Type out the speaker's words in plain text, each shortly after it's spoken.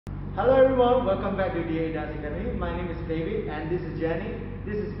Hello everyone, welcome back to DA Dance Academy. My name is David and this is Jenny.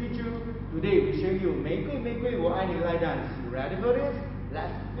 This is Pichu. Today we show you玫瑰玫瑰我爱你 line dance. You ready for this?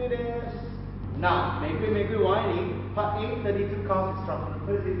 Let's do this. Now, 玫瑰玫瑰我爱你 Part 8, 32 counts is from the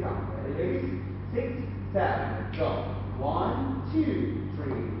first beat count. Ready ladies? 6, 7, go. 1, 2,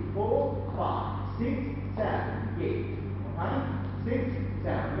 3, 4, 5, 6, 7, 8. Okay? 6,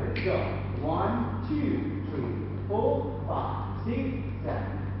 7, go. 1, 2, 3, 4, 5, 6,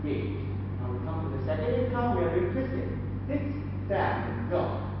 7, 8. Now we come to the second count, we are doing twisting. 6, 7,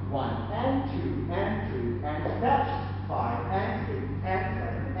 go. 1 and 2 and 3 and step. 5 and 6 and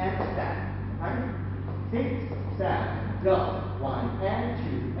 7 and step. Okay? 6, 7, go. 1 and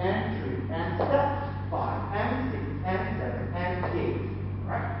 2 and 3 and step. 5 and 6 and 7 and 8.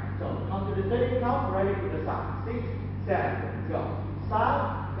 Alright? So come to the third count, ready for the side. 6, 7, go.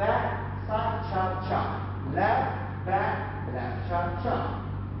 Side, back, side, chop, chop. Left, back, left, chop, chop.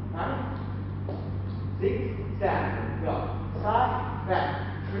 6, 7, go. Side, back,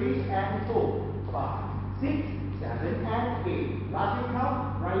 3 and 4, 5, 6, 7 and 8. Last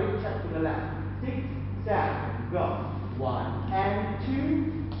count, right leg check to the left. 6, 7, go. 1 and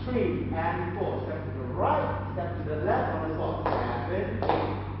 2, 3 and 4. Step to the right, step to the left on the spot. 7, 8.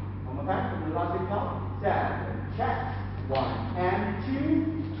 One more time from the last count. 7, check. 1 and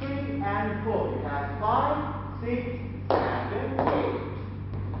 2, 3 and 4. You have 5, 6, 7, 8.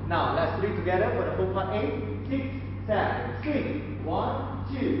 Now let's do it together for the full part 8. 6, 7, swing. 1,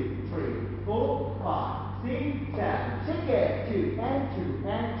 2, 3, 4, 5, 6, 7. Shake it. 2 and 2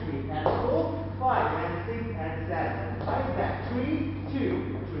 and 3 and 4, 5 and 6 and 7. Like that. 3,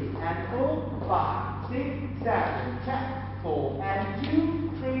 2, 3 and 4, 5, 6, 7. Check. 4 and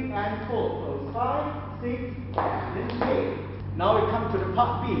 2, 3 and 4. Close 5, 6, 7, 8. Now we come to the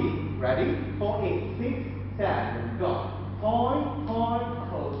part B. Ready? 4, 8, 6, 7, go. Point, point,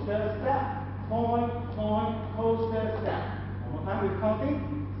 coaster step. Point, point, coaster step. One more time with counting.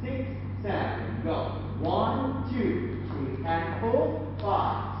 6, 7, go. 1, 2, 3 and 4,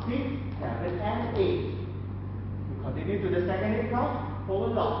 5, 6, 7 and 8. We continue to the second count.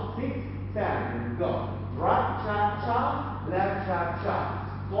 Forward lock. 6, 7, go. Right chop chop, left chop chop.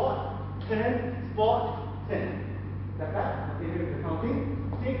 Spot, turn, spot, turn. Step back. Continue with the counting.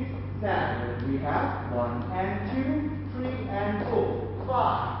 6, 7. We have 1 and 2. 3 and 4,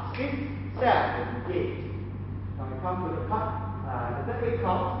 5, 6, 7, 8. Now we come to the part, the third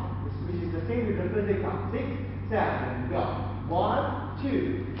count, which is the same with the first count. 6, 7, go. 1,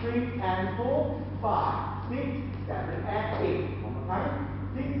 2, 3 and 4, 5, 6, 7 and 8. One more time.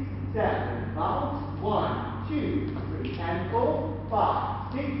 6, 7, bounce. 1, 2, 3 and 4,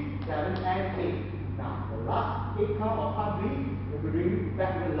 5, 6, 7 and 8. Now the last 8 count of part B, we'll be doing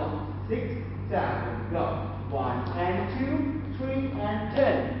backward lock. 6, 7, go. 1 and 2, 3 and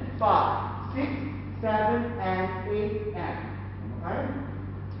 10, 5, 6, 7 and 8 and. Okay?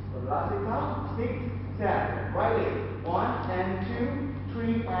 So last count, 6, 7, right leg. 1 and 2,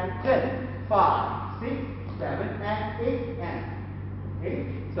 3 and 10, 5, 6, 7 and 8 and. Okay?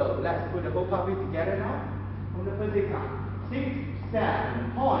 So let's put the whole puppy together now. From the first count. 6,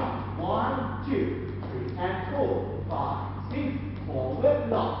 7, point. 1, 2, 3 and 4, 5, 6, forward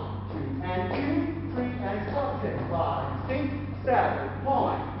lock. 2 and 2. 3 and stop, 10, 5, 6, 7,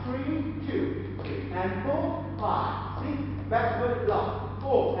 point, 3, 2, 3 and 4, 5, 6, backward lock,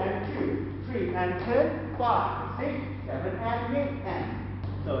 4 and 2, 3 and 10, 5, 6, 7 and 8 and.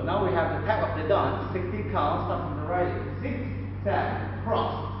 So now we have the tag of the dance, 60 counts, start from the right leg, 6, 7,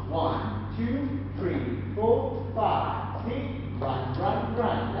 cross, 1, 2, 3, 4, 5, 6, run, run,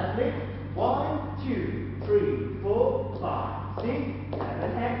 run, left leg, 1, 2, 3, 4, 5, 6,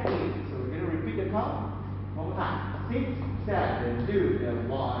 7 and 8. Repeat the count. One more time. 6, 7, do the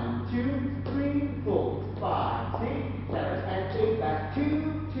 1, 2, 3, 4, 5, 6, 7 and 8. Back 2,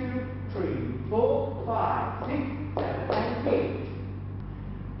 2, 3, 4, 5, 6, 7 and 8.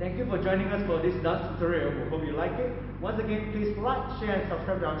 Thank you for joining us for this dance tutorial. We hope you like it. Once again, please like, share and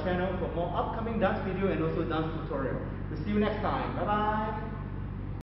subscribe to our channel for more upcoming dance video and also dance tutorial. We'll see you next time. Bye bye.